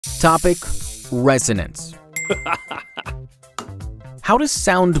Topic: resonance. How does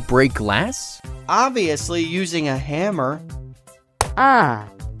sound break glass? Obviously using a hammer.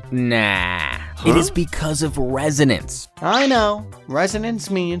 Nah, it is because of resonance. I know. Resonance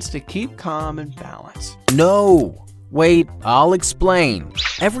means to keep calm and balance. No! Wait, I'll explain.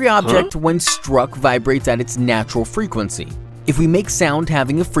 Every object when struck vibrates at its natural frequency. If we make sound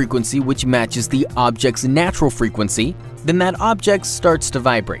having a frequency which matches the object's natural frequency, then that object starts to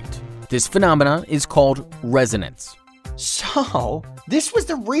vibrate. This phenomenon is called resonance. So, this was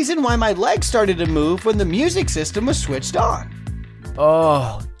the reason why my legs started to move when the music system was switched on.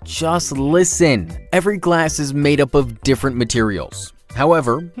 Oh, just listen. Every glass is made up of different materials.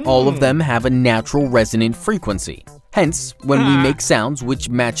 However, all of them have a natural resonant frequency. Hence, when we make sounds which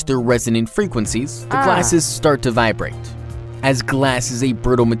match their resonant frequencies, the glasses start to vibrate. As glass is a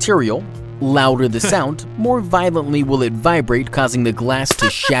brittle material, louder the sound, more violently will it vibrate, causing the glass to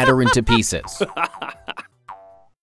shatter into pieces.